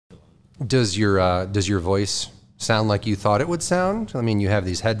Does your voice sound like you thought it would sound? I mean, you have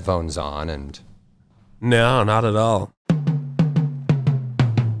these headphones on and... No, not at all.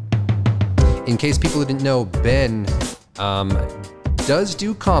 In case people didn't know, Ben does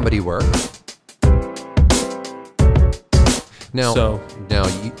do comedy work. Now,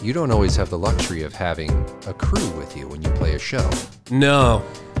 you don't always have the luxury of having a crew with you when you play a show. No.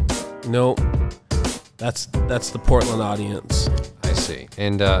 That's the Portland audience. I see.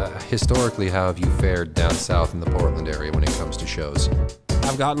 And historically, how have you fared down south in the Portland area when it comes to shows?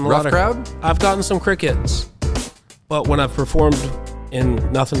 I've gotten rough crowd. I've gotten some crickets, but when I've performed in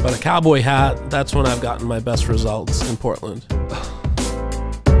nothing but a cowboy hat, that's when I've gotten my best results in Portland.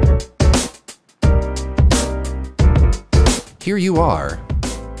 Here you are,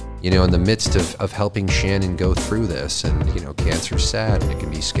 in the midst of helping Shannon go through this, and cancer's sad and it can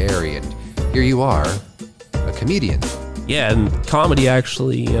be scary, and here you are, a comedian. Yeah, and comedy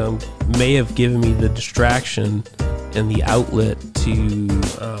actually may have given me the distraction and the outlet to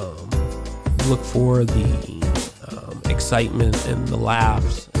look for the excitement and the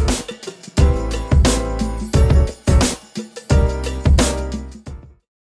laughs